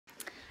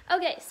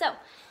Okay, so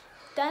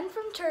done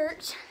from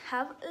church.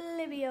 Have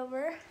Libby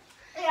over.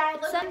 Yeah,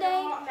 I Sunday.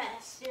 like a hot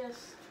mess.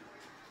 Yes.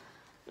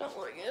 Not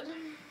really good.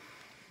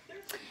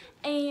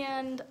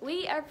 And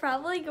we are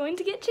probably going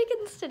to get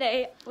chickens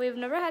today. We've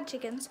never had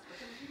chickens.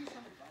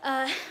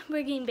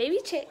 We're getting baby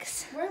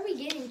chicks. Where are we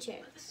getting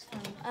chicks?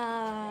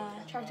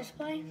 Tractor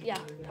Supply? Yeah,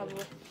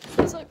 probably.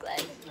 So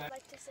glad.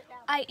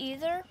 I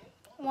either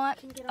want,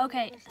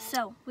 okay,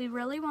 so we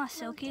really want a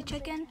silky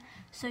chicken,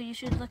 so you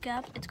should look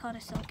up. It's called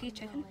a silky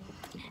chicken.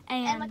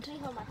 And can you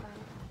hold my phone?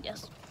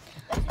 yes.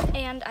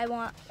 And I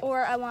want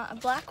a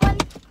black one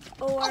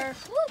or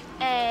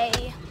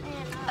a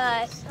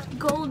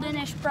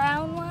goldenish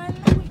brown one.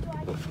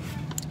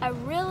 I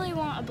really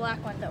want a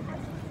black one though.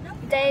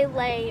 They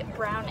lay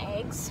brown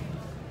eggs.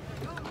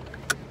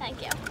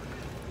 Thank you.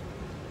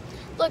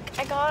 Look,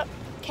 I got.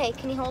 Okay,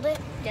 can you hold it?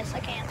 Yes, I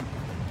can.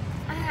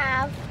 I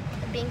have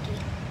a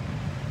binky.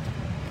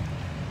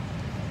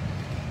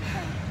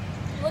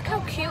 Look how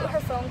cute her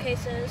phone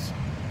case is.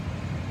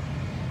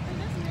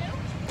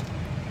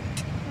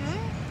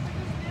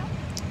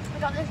 I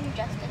got this from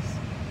Justice.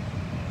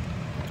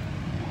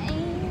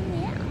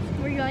 And yeah,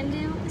 we're going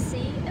to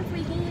see if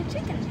we can get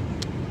chicken.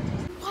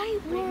 White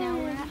Right now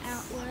we're at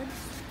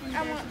Outwoods. And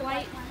I there's want the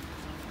white. white one.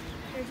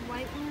 There's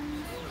white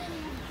ones.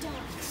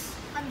 Ducks.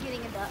 I'm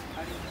getting a duck.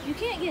 You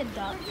can't get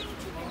duck.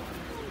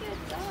 There's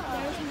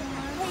There's Hey,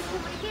 one.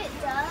 can we get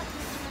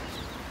ducks?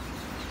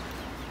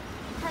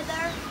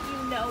 Heather,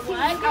 You know can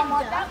what? you get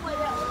that one?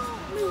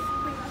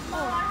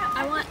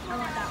 I want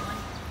that one.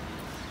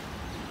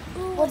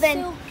 Ooh, Well then,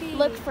 silky.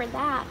 look for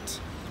that.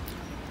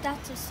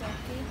 That's a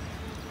silky.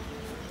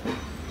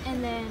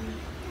 And then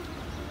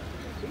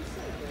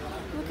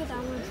look at that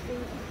one's feet.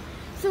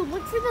 So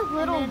look for the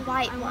little then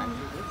white I one.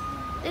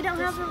 want They don't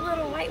have the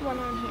little white one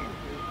on here.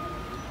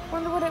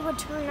 Wonder what it would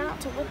turn out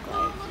to look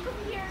like. Look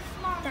over here,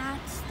 Mom.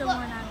 That's the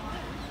one I want.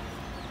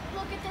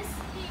 Look at this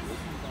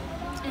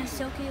piece. And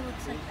silky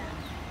looks like that.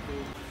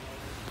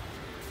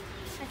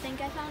 I think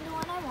I found the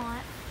one I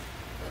want.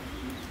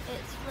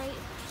 It's right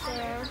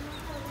there.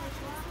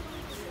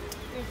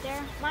 Right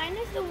there. Mine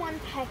is the one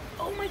peck.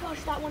 Oh my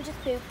gosh, that one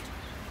just pooped.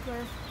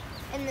 Where?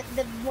 And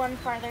the one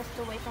farthest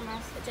away from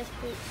us, it just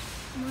pooped.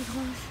 Oh my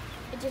gosh.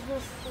 It just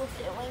was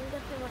fulfilling. I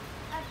picked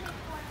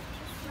one of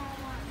the small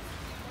ones.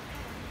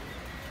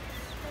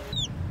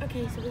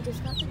 Okay, so we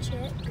just got the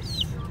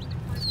chicks.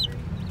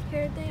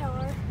 Here they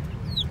are.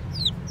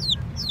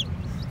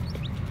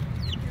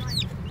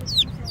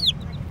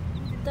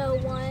 The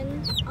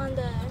one on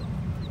the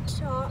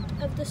top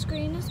of the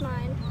screen is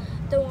mine.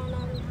 The one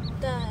on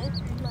the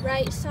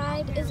right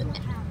side is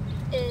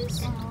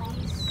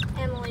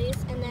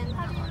Emily's, and then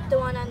the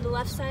one on the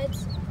left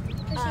side's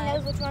She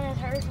knows which one is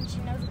hers and she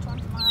knows which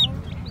one's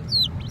mine.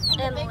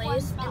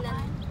 Emily's, and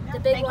then the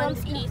big one's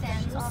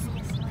Ethan's.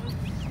 Obviously.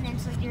 And then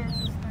so yours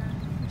is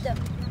The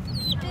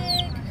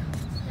big.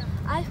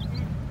 I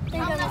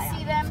think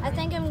I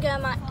think I'm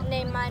gonna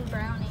name mine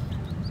Brownie.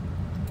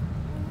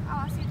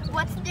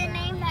 What's the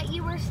name that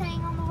you were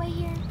saying on the way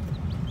here?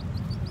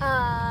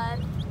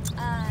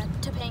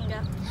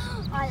 Topanga.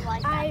 I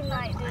like that. I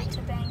might do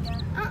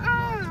Topanga.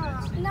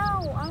 No,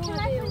 I want to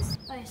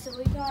do. Okay, so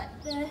we got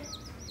the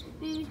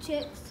baby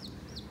chicks.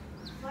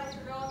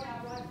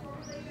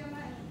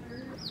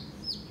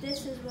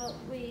 This is what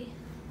we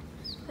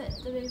put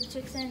the baby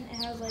chicks in. It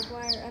has like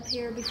wire up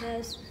here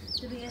because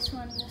the biggest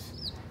one,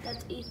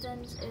 that's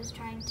Ethan's, is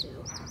trying to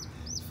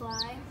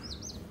fly.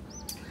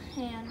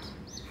 And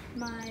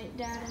my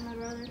dad and my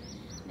brother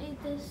made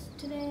this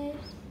today.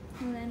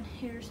 And then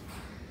here's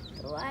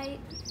the light.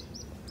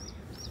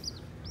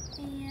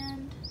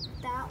 And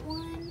that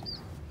one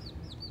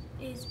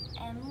is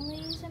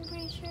Emily's, I'm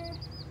pretty sure.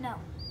 No,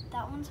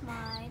 that one's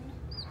mine.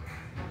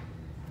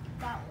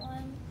 That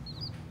one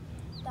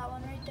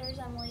right there is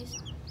Emily's.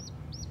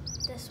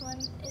 This one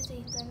is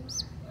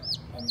Ethan's.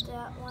 And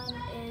that one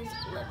is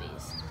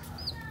Libby's.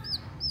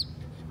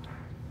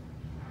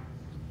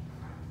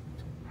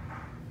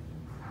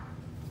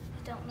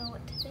 I don't know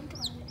what to think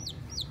about it.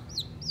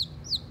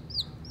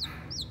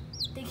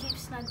 They keep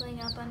snuggling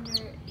up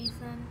under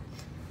Ethan,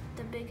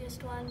 the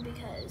biggest one,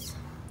 because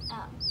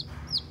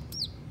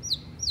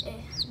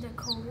they're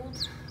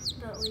cold,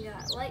 but we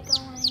got light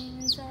going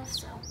and stuff,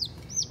 so,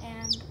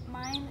 and